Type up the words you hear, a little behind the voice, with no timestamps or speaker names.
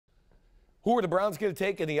Who are the Browns going to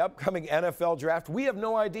take in the upcoming NFL draft? We have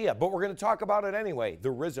no idea, but we're going to talk about it anyway. The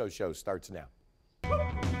Rizzo Show starts now. The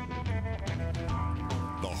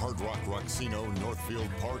Hard Rock Rocksino Northfield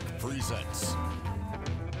Park presents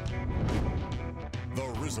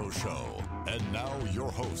The Rizzo Show. And now your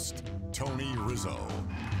host, Tony Rizzo.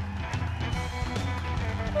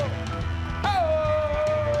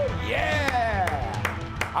 Oh,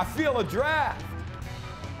 yeah! I feel a draft.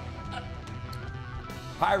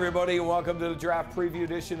 Hi, everybody, and welcome to the draft preview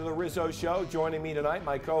edition of the Rizzo Show. Joining me tonight,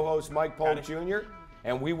 my co-host, Mike Polk Jr.,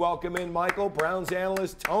 and we welcome in Michael, Browns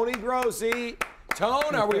analyst, Tony Grossi.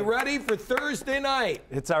 Tone, are we ready for Thursday night?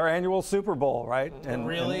 It's our annual Super Bowl, right? And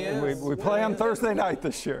we play on Thursday night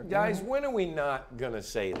this year. Guys, when are we not going to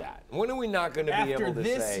say that? When are we not going to be able to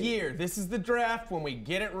say? After this year, this is the draft. When we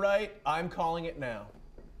get it right, I'm calling it now.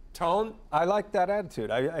 Tone? I like that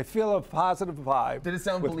attitude. I feel a positive vibe. Did it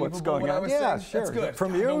sound with believable what's going what on? I was Yeah, saying? sure. That's good.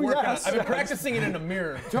 From you, yes. I've been practicing it in a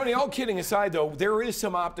mirror. Tony, all kidding aside, though, there is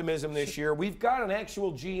some optimism this year. We've got an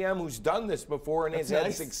actual GM who's done this before and has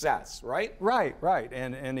had success, right? Right.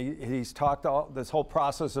 And he's talked all this whole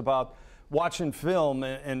process about watching film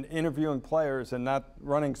and interviewing players and not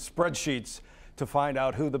running spreadsheets to find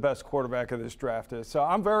out who the best quarterback of this draft is. So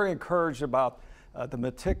I'm very encouraged about the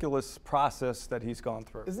meticulous process that he's gone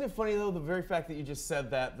through. Isn't it funny, though, the very fact that you just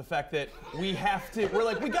said that, the fact that we have to, we're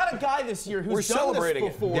like, we got a guy this year who's done this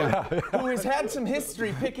before, who has had some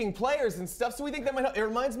history picking players and stuff, so we think that might help. It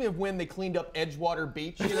reminds me of when they cleaned up Edgewater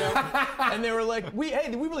Beach, you know, and they were like,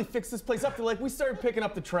 hey, did we really fix this place up? They're like, we started picking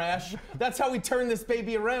up the trash. That's how we turn this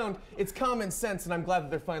baby around. It's common sense, and I'm glad that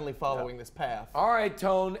they're finally following this path. All right,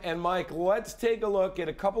 Tone and Mike, let's take a look at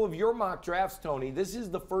a couple of your mock drafts, Tony. This is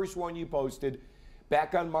the first one you posted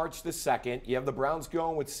back on March the 2nd. You have the Browns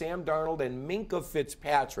going with Sam Darnold and Minkah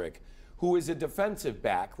Fitzpatrick, who is a defensive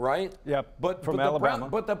back, right? Yep, from Alabama.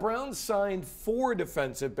 But the Browns signed 4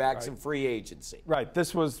 defensive backs in free agency. Right,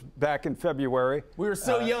 this was back in February. We were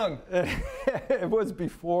so young. It was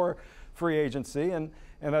before free agency, and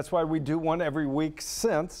that's why we do one every week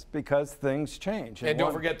since, because things change. And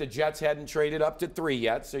don't forget the Jets hadn't traded up to 3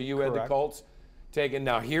 yet, so you had the Colts taken.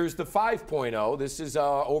 Now here's the 5.0. This is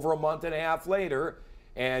over a month and a half later,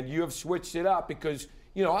 and you have switched it up because,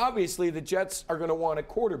 you know, obviously the Jets are going to want a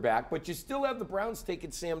quarterback, but you still have the Browns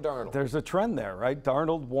taking Sam Darnold. There's a trend there, right?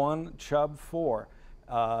 Darnold 1, Chubb 4,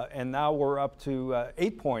 and now we're up to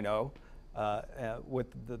 8.0. With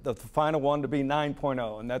the final one to be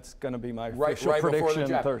 9.0, and that's going to be my official prediction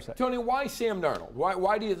Thursday. Tony, why Sam Darnold?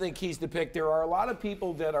 Why do you think he's the pick? There are a lot of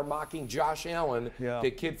people that are mocking Josh Allen,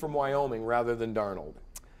 the kid from Wyoming, rather than Darnold.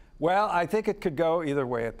 Well, I think it could go either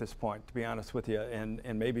way at this point, to be honest with you, and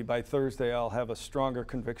maybe by Thursday I'll have a stronger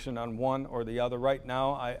conviction on one or the other. Right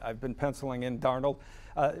now, I've been penciling in Darnold.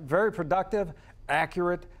 Very productive,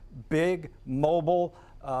 accurate, big, mobile,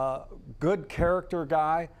 good character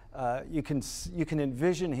guy. You can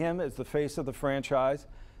envision him as the face of the franchise.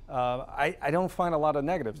 I don't find a lot of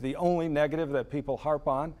negatives. The only negative that people harp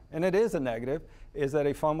on, and it is a negative, is that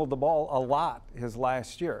he fumbled the ball a lot his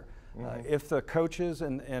last year. If the coaches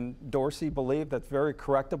and Dorsey believe that's very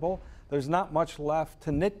correctable, there's not much left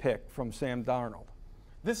to nitpick from Sam Darnold.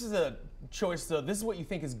 This is a choice, though. This is what you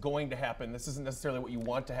think is going to happen. This isn't necessarily what you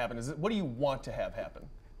want to happen. What do you want to have happen?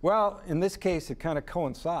 Well, in this case, it kind of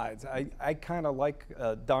coincides. I kind of like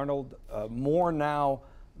Darnold more now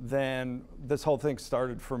than this whole thing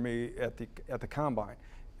started for me at the Combine.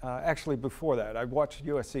 Actually, before that, I watched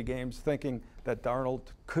USC games thinking that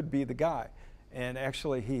Darnold could be the guy. And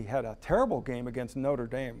actually, he had a terrible game against Notre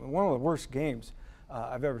Dame, one of the worst games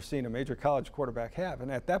I've ever seen a major college quarterback have. And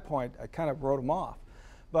at that point, I kind of wrote him off.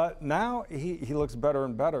 But now he looks better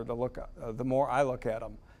and better the more I look at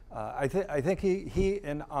him. I think he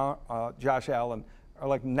and Josh Allen are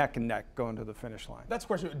like neck and neck going to the finish line. That's the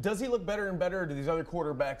question. Does he look better and better, or do these other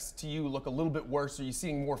quarterbacks to you look a little bit worse? Are you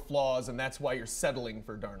seeing more flaws, and that's why you're settling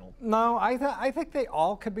for Darnold? No, I think they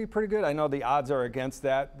all could be pretty good. I know the odds are against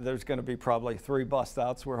that. There's going to be probably 3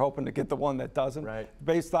 bust-outs. We're hoping to get the one that doesn't. Right.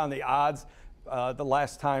 Based on the odds, the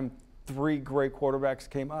last time 3 great quarterbacks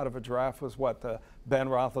came out of a draft was what? Ben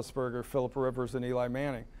Roethlisberger, Phillip Rivers, and Eli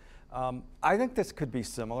Manning. I think this could be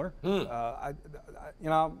similar. You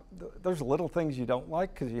know, there's little things you don't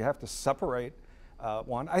like because you have to separate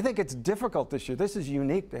one. I think it's difficult this year. This is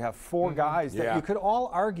unique to have 4 guys that you could all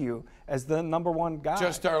argue as the #1 guy.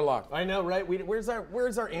 Just our luck. I know, right? Where's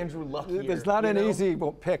our Andrew Luck here? There's not an easy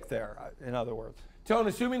pick there, in other words. Tone,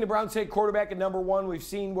 assuming the Browns take quarterback at #1, we've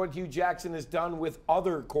seen what Hugh Jackson has done with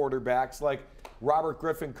other quarterbacks like Robert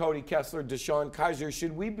Griffin, Cody Kessler, Deshaun Kaiser.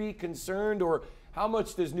 Should we be concerned, or how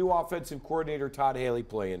much does new offensive coordinator Todd Haley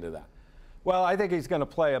play into that? Well, I think he's going to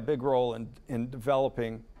play a big role in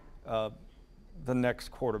developing the next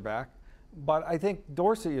quarterback. But I think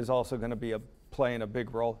Dorsey is also going to be playing a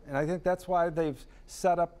big role. And I think that's why they've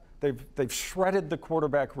set up, they've shredded the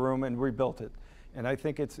quarterback room and rebuilt it. And I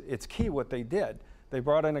think it's key what they did. They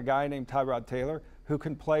brought in a guy named Tyrod Taylor who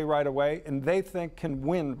can play right away and they think can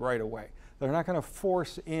win right away. They're not going to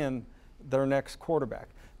force in their next quarterback.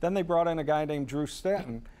 Then they brought in a guy named Drew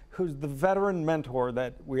Stanton, who's the veteran mentor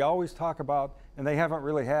that we always talk about, and they haven't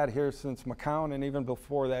really had here since McCown, and even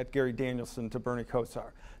before that, Gary Danielson to Bernie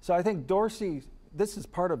Kosar. So I think Dorsey, this is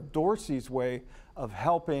part of Dorsey's way of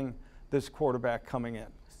helping this quarterback coming in.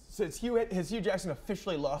 So has Hugh Jackson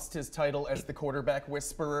officially lost his title as the quarterback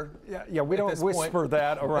whisperer? Yeah, we don't whisper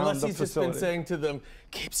that around unless the he's facility. just been saying to them,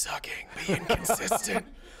 keep sucking, be inconsistent,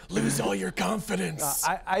 lose all your confidence.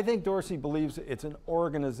 I think Dorsey believes it's an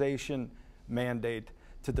organization mandate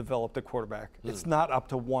to develop the quarterback. It's not up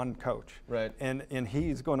to one coach. Right. And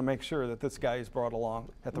he's going to make sure that this guy is brought along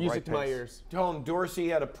at the right pace. Music to my ears. Tone, Dorsey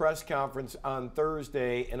had a press conference on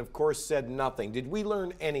Thursday and, of course, said nothing. Did we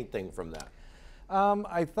learn anything from that?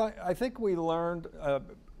 I think we learned,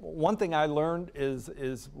 one thing I learned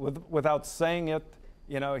is without saying it,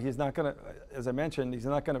 you know, he's not going to, as I mentioned, he's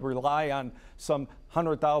not going to rely on some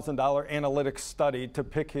 $100,000 analytics study to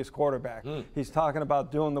pick his quarterback. He's talking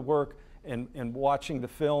about doing the work and watching the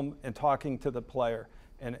film and talking to the player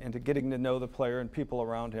and to getting to know the player and people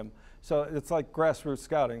around him. So it's like grassroots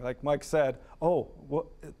scouting. Like Mike said,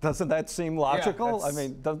 doesn't that seem logical? Yeah, I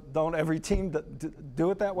mean, don't every team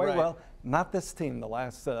do it that way? Right. Well, not this team, the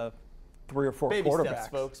last 3 or 4 Baby quarterbacks. steps,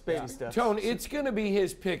 folks, baby steps. Tone, it's going to be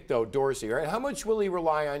his pick, though, Dorsey, right? How much will he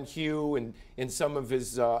rely on Hugh and some of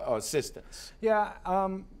his assistants? Yeah,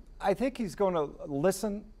 I think he's going to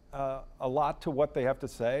listen a lot to what they have to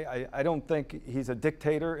say. I don't think he's a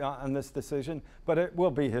dictator on this decision, but it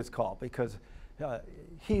will be his call because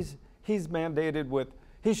he's mandated with,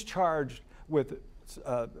 he's charged with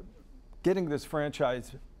getting this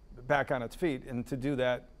franchise back on its feet, and to do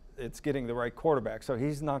that, it's getting the right quarterback. So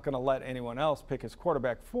he's not going to let anyone else pick his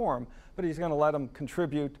quarterback for him, but he's going to let him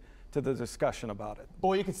contribute to the discussion about it.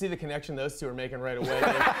 Boy, you can see the connection those two are making right away.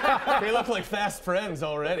 They look like fast friends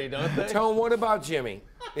already, don't they? Tone, what about Jimmy?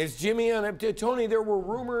 Is Jimmy on it? Tony, there were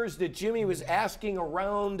rumors that Jimmy was asking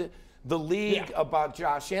around the league about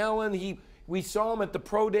Josh Allen. We saw him at the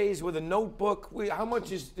pro days with a notebook. How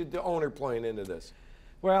much is the owner playing into this?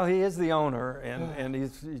 Well, he is the owner, and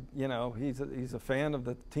he's, you know, he's a fan of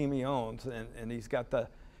the team he owns, and he's got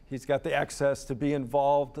the access to be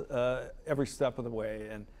involved every step of the way.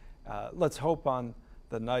 And let's hope on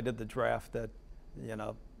the night of the draft that, you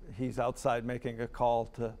know, he's outside making a call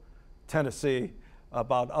to Tennessee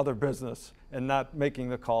about other business and not making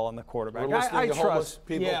the call on the quarterback. I trust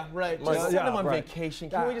people. Yeah, right. Just send him on vacation.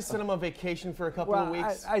 Can we just send him on vacation for a couple of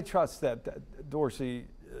weeks? I trust that Dorsey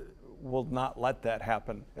will not let that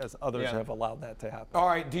happen, as others have allowed that to happen. All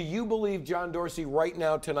right, do you believe John Dorsey right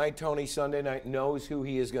now, tonight, Tony, Sunday night, knows who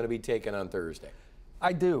he is going to be taking on Thursday?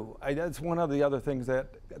 I do. That's one of the other things that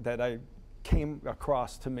I came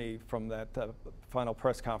across to me from that final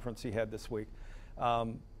press conference he had this week.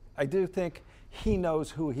 I do think he knows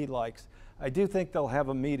who he likes. I do think they'll have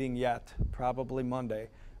a meeting yet, probably Monday,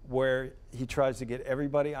 where he tries to get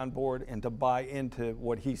everybody on board and to buy into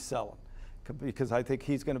what he's selling, because I think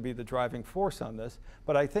he's going to be the driving force on this.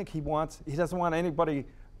 But I think he doesn't want anybody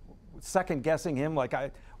second guessing him. Like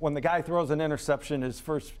when the guy throws an interception his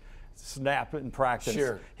first snap in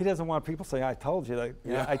practice, he doesn't want people saying, I told you that.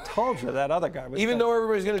 You know, I told you that other guy was even though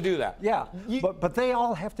everybody's going to do that. Yeah, but they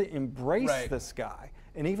all have to embrace this guy.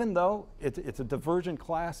 And even though it's a divergent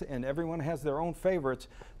class and everyone has their own favorites,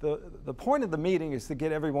 the point of the meeting is to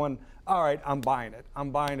get everyone, all right, I'm buying it.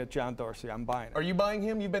 I'm buying it, John Dorsey. I'm buying it. Are you buying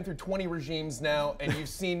him? You've been through 20 regimes now, and you've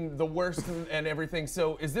seen the worst and everything.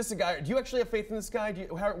 So is this a guy, do you actually have faith in this guy?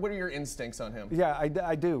 What are your instincts on him? Yeah, I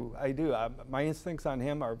do. My instincts on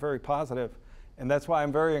him are very positive. And that's why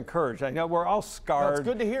I'm very encouraged. I know we're all scarred. That's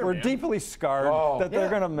good to hear. We're deeply scarred that they're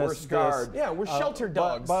going to miss this. Scarred. Yeah, we're sheltered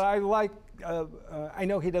dogs. But I like, I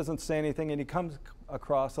know he doesn't say anything, and he comes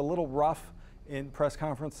across a little rough in press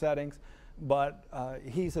conference settings, but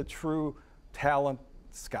he's a true talent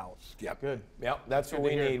scout. Yep. Good. Yep, that's what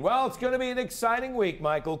we need. Well, it's going to be an exciting week,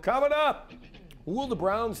 Michael. Coming up, will the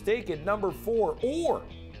Browns take it number 4, or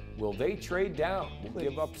will they trade down? We'll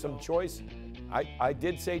give up some choice. I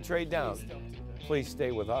did say trade down. Please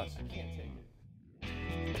stay with us.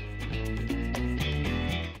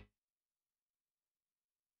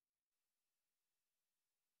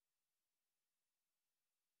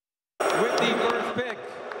 With the first pick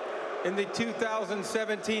in the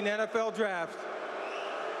 2017 NFL Draft,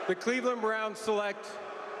 the Cleveland Browns select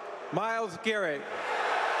Myles Garrett,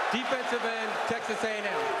 defensive end, Texas A&M.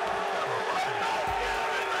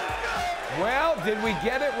 Well, did we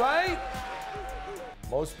get it right?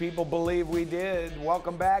 Most people believe we did.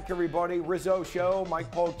 Welcome back, everybody. Rizzo Show,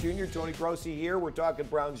 Mike Polk Jr., Tony Grossi here. We're talking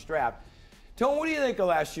Browns draft. Tone, what do you think of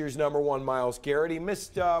last year's #1 Myles Garrett? He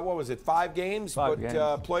missed, 5 games?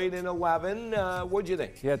 But played in 11. What'd you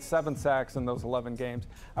think? He had 7 sacks in those 11 games.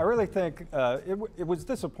 I really think it was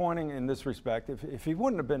disappointing in this respect. If he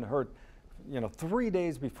wouldn't have been hurt, 3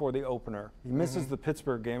 days before the opener, he misses the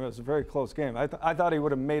Pittsburgh game. It was a very close game. I thought he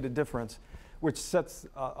would have made a difference, which sets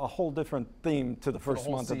a whole different theme to the first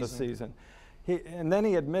month of the season. And then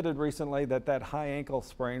he admitted recently that high ankle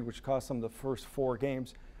sprain, which cost him the first 4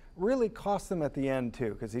 games, really cost him at the end too,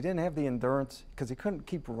 because he didn't have the endurance, because he couldn't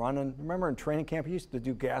keep running. Remember in training camp, he used to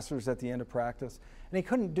do gassers at the end of practice, and he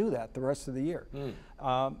couldn't do that the rest of the year.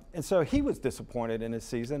 And so he was disappointed in his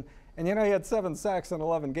season. And he had 7 sacks in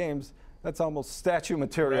 11 games. That's almost statue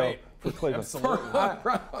material for Cleveland.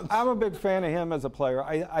 I'm a big fan of him as a player.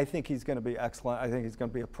 I think he's going to be excellent. I think he's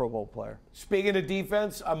going to be a Pro Bowl player. Speaking of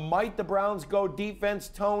defense, might the Browns go defense,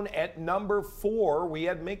 Tone, at #4? We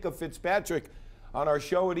had Minka Fitzpatrick on our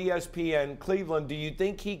show at ESPN Cleveland. Do you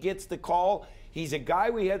think he gets the call? He's a guy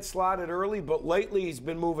we had slotted early, but lately he's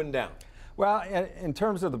been moving down. Well, in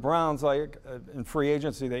terms of the Browns, in free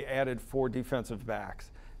agency, they added 4 defensive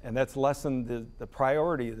backs, and that's lessened the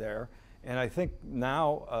priority there. And I think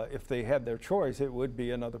now, if they had their choice, it would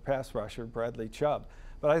be another pass rusher, Bradley Chubb.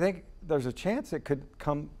 But I think there's a chance it could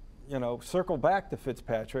come, circle back to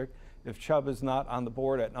Fitzpatrick if Chubb is not on the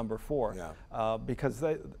board at #4. Because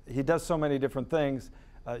he does so many different things.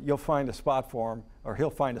 You'll find a spot for him, or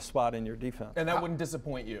he'll find a spot in your defense. And that wouldn't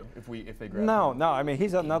disappoint you if they grab him? No. I mean,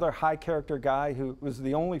 he's another high-character guy who was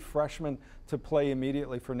the only freshman to play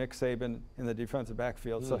immediately for Nick Saban in the defensive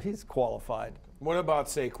backfield, so he's qualified. What about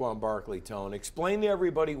Saquon Barkley, Tone? Explain to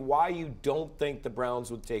everybody why you don't think the Browns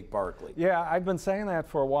would take Barkley. Yeah, I've been saying that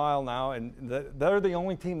for a while now, and they're the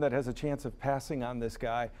only team that has a chance of passing on this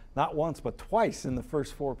guy, not once but twice in the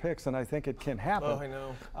first 4 picks, and I think it can happen. Oh, I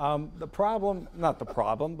know. The problem, not the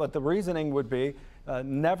problem, but the reasoning would be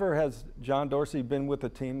never has John Dorsey been with a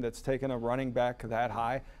team that's taken a running back that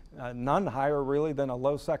high, none higher really than a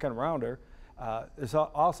low second rounder. This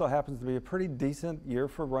also happens to be a pretty decent year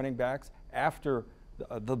for running backs after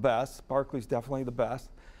the best. Barkley's definitely the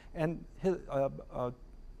best. And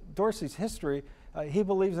Dorsey's history, he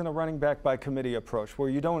believes in a running back by committee approach where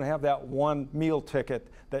you don't have that one meal ticket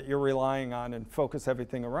that you're relying on and focus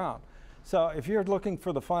everything around. So if you're looking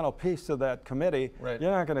for the final piece of that committee,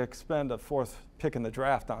 you're not going to expend a 4th pick in the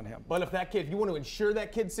draft on him. But if you want to ensure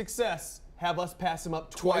that kid's success, have us pass him up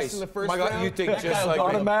twice in the first round. God, you think just like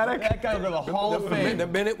automatic? That guy will go to the Hall of Fame. The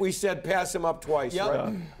minute we said pass him up twice,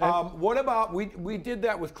 right? What about, we did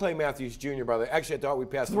that with Clay Matthews Jr., by the way. Actually, I thought we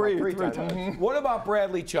passed him up 3 times. What about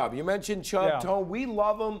Bradley Chubb? You mentioned Chubb, Tone. We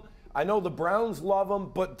love him. I know the Browns love him,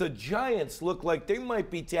 but the Giants look like they might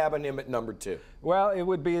be tabbing him at #2. Well, it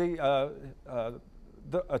would be a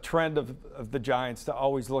trend of the Giants to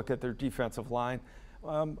always look at their defensive line.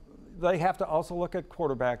 They have to also look at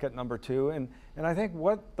quarterback at #2, and I think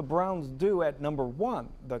what the Browns do at #1,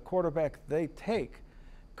 the quarterback they take,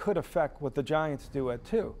 could affect what the Giants do at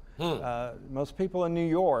 2. Most people in New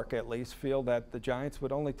York, at least, feel that the Giants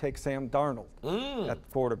would only take Sam Darnold at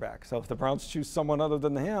quarterback. So if the Browns choose someone other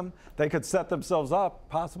than him, they could set themselves up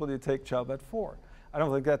possibly to take Chubb at 4. I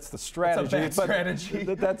don't think that's the strategy, that's a bad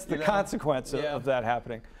strategy. That's the consequence of that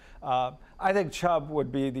happening. I think Chubb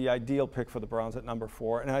would be the ideal pick for the Browns at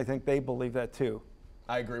 #4, and I think they believe that too.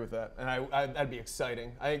 I agree with that, and that'd be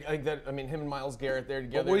exciting. I think that, him and Myles Garrett there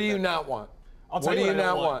together. But what do you not want? I'll tell you what I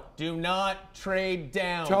don't want. Do not trade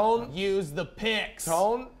down. Tone. Use the picks.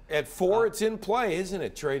 Tone, at 4, it's in play, isn't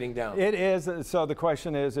it, trading down? It is. So the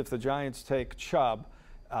question is, if the Giants take Chubb,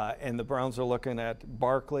 and the Browns are looking at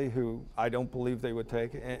Barkley, who I don't believe they would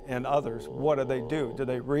take, and others, what do they do? Do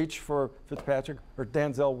they reach for Fitzpatrick or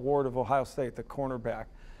Denzel Ward of Ohio State, the cornerback?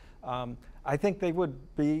 I think they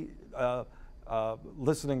would be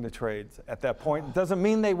listening to trades at that point. It doesn't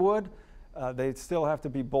mean they would. They'd still have to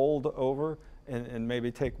be bowled over and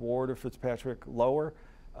maybe take Ward or Fitzpatrick lower.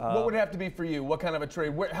 What would it have to be for you? What kind of a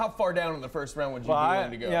trade? How far down in the first round would you be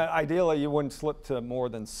willing to go? Yeah, ideally you wouldn't slip to more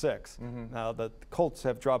than 6. Now the Colts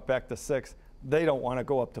have dropped back to 6. They don't want to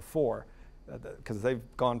go up to 4 because they've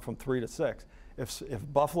gone from 3 to 6.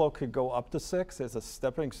 If Buffalo could go up to 6 as a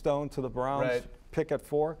stepping stone to the Browns pick at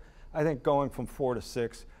 4, I think going from 4 to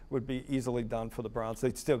 6 would be easily done for the Browns.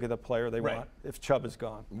 They'd still get the player they want if Chubb is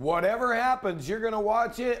gone. Whatever happens, you're going to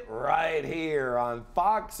watch it right here on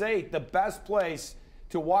Fox 8, the best place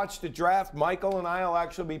to watch the draft. Michael and I will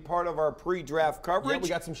actually be part of our pre-draft coverage. Yeah, we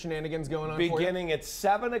got some shenanigans going on beginning at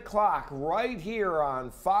 7 o'clock right here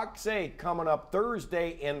on Fox 8 coming up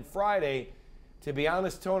Thursday and Friday. To be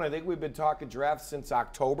honest, Tone, I think we've been talking draft since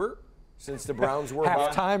October, since the Browns were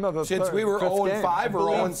halftime of the since we were 0-5 or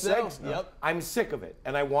 0-6. So. Yep. I'm sick of it,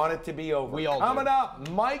 and I want it to be over. We all Coming do. up,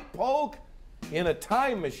 Mike Polk in a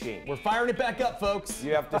time machine. We're firing it back up, folks.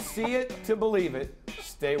 You have to see it to believe it.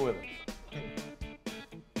 Stay with us.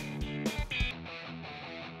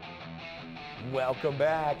 Welcome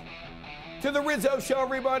back to the Rizzo Show,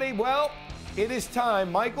 everybody. Well, it is time.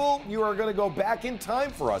 Michael, you are going to go back in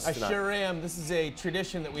time for us tonight. I sure am. This is a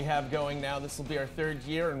tradition that we have going now. This will be our 3rd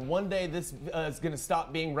year, and one day this is going to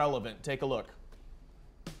stop being relevant. Take a look.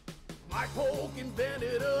 Mike Polk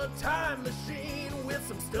invented a time machine with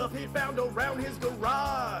some stuff he found around his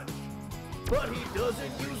garage. But he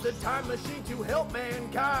doesn't use the time machine to help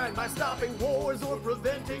mankind by stopping wars or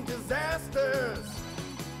preventing disasters.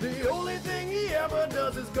 The only thing he ever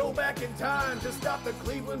does is go back in time to stop the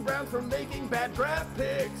Cleveland Browns from making bad draft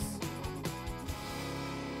picks.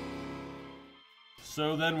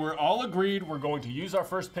 So then we're all agreed we're going to use our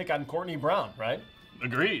first pick on Courtney Brown, right?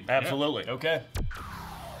 Agreed. Absolutely. Yeah. Okay.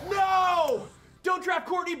 No! Don't draft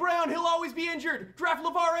Courtney Brown. He'll always be injured. Draft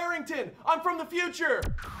LeVar Arrington. I'm from the future.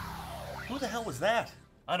 Who the hell was that?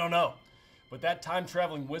 I don't know, but that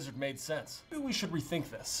time-traveling wizard made sense. Maybe we should rethink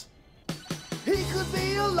this. He could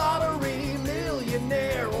be a lottery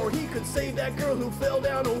millionaire, or he could save that girl who fell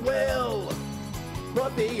down a well.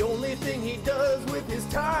 But the only thing he does with his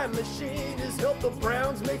time machine is help the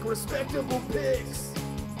Browns make respectable picks.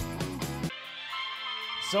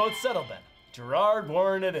 So it's settled then. Gerard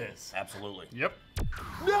Warren it is. Absolutely. Yep.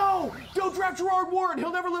 No! Don't draft Gerard Warren.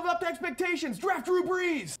 He'll never live up to expectations. Draft Drew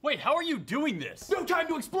Brees. Wait, how are you doing this? No time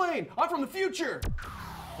to explain. I'm from the future.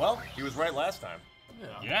 Well, he was right last time.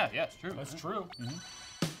 Yeah, it's true. That's true.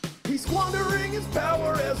 He's squandering his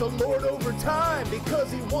power as a lord over time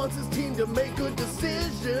because he wants his team to make good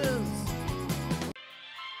decisions.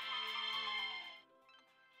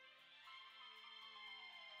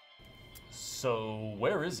 So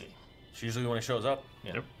where is he? It's usually when he shows up.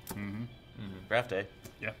 Yeah. Yep. Draft day.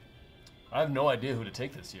 Yeah. I have no idea who to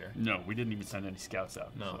take this year. No, we didn't even send any scouts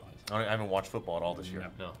out. No. I haven't watched football at all this year.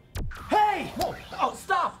 No. Hey! Whoa! Oh,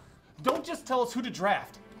 stop! Don't just tell us who to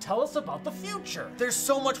draft. Tell us about the future. There's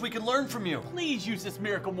so much we can learn from you. Please use this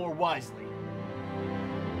miracle more wisely.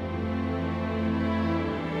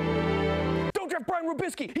 Don't draft Brian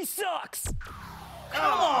Rubisky. He sucks.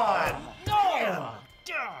 Come on! No!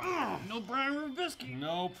 No Brian Rubisky.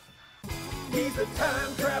 Nope. He's a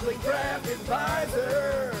time-traveling draft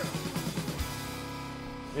advisor.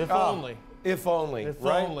 If only. If only. If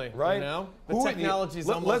right? only. Right? You know? The Who- technology's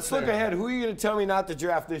almost Let's look there. ahead. Who are you going to tell me not to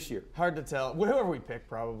draft this year? Hard to tell. Whoever we pick,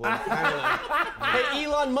 probably. Hey,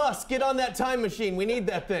 Elon Musk, get on that time machine. We need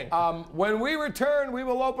that thing. When we return, we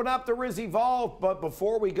will open up the Rizzy Vault. But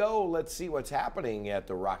before we go, let's see what's happening at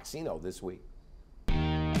the Roxino this week.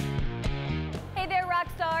 Hey there, rock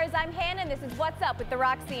stars. I'm Hannah, and this is What's Up with the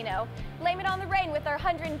Roxino. Blame it on the rain with our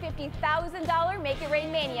 $150,000 Make It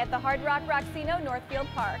Rain Mania at the Hard Rock Roxino Northfield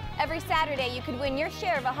Park. Every Saturday, you could win your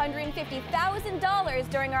share of $150,000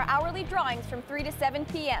 during our hourly drawings from 3 to 7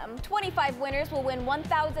 p.m. 25 winners will win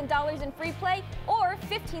 $1,000 in free play or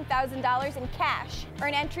 $15,000 in cash.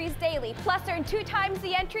 Earn entries daily, plus earn 2 times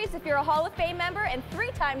the entries if you're a Hall of Fame member and 3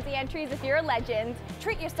 times the entries if you're a legend.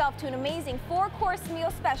 Treat yourself to an amazing 4-course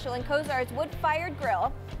meal special in Kozar's wood-fired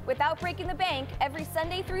grill without breaking the bank every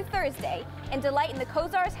Sunday through Thursday, and delight in the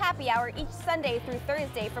Kozar's Happy Hour each Sunday through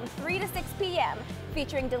Thursday from 3 to 6 p.m.,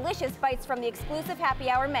 featuring delicious bites from the exclusive Happy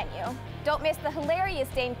Hour menu. Don't miss the hilarious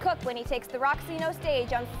Dane Cook when he takes the Roxino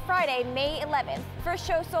stage on Friday, May 11th. First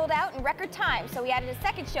show sold out in record time, so we added a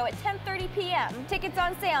second show at 10:30 p.m. Tickets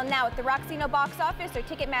on sale now at the Roxino box office or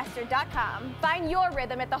Ticketmaster.com. Find your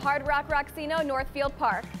rhythm at the Hard Rock Roxino Northfield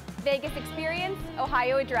Park. Vegas experience,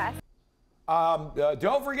 Ohio address.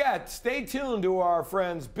 Don't forget, stay tuned to our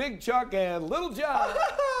friends Big Chuck and Little John.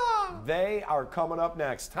 They are coming up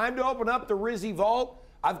next. Time to open up the Rizzy Vault.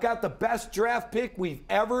 I've got the best draft pick we've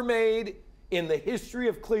ever made in the history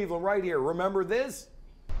of Cleveland right here. Remember this?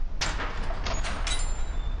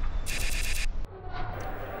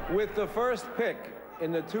 With the first pick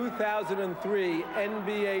in the 2003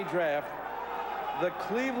 NBA Draft, the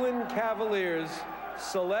Cleveland Cavaliers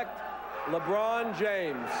select LeBron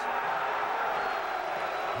James.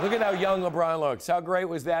 Look at how young LeBron looks. How great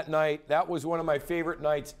was that night? That was one of my favorite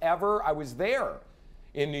nights ever. I was there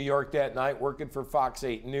in New York that night working for Fox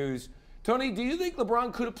 8 News. Tony, do you think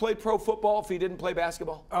LeBron could have played pro football if he didn't play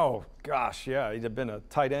basketball? Oh, gosh, yeah. He'd have been a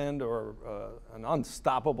tight end or an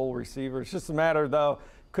unstoppable receiver. It's just a matter, though,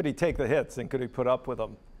 could he take the hits and could he put up with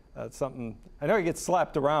them? That's something. I know he gets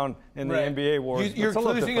slapped around in the NBA wars. You're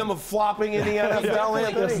accusing him of flopping in the NFL.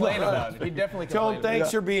 He complain about it. He definitely complain. Tone,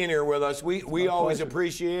 thanks for being here with us. We always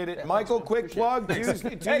appreciate it. Michael, quick plug.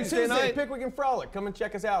 Tuesday night. Pickwick and Frolic. Come and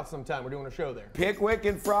check us out sometime. We're doing a show there. Pickwick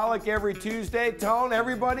and Frolic every Tuesday. Tone,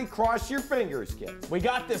 everybody cross your fingers, kids. We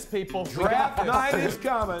got this, people. Draft night is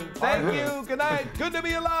coming. Thank you. Good night. Good to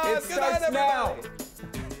be alive. It Good night, starts now. everybody.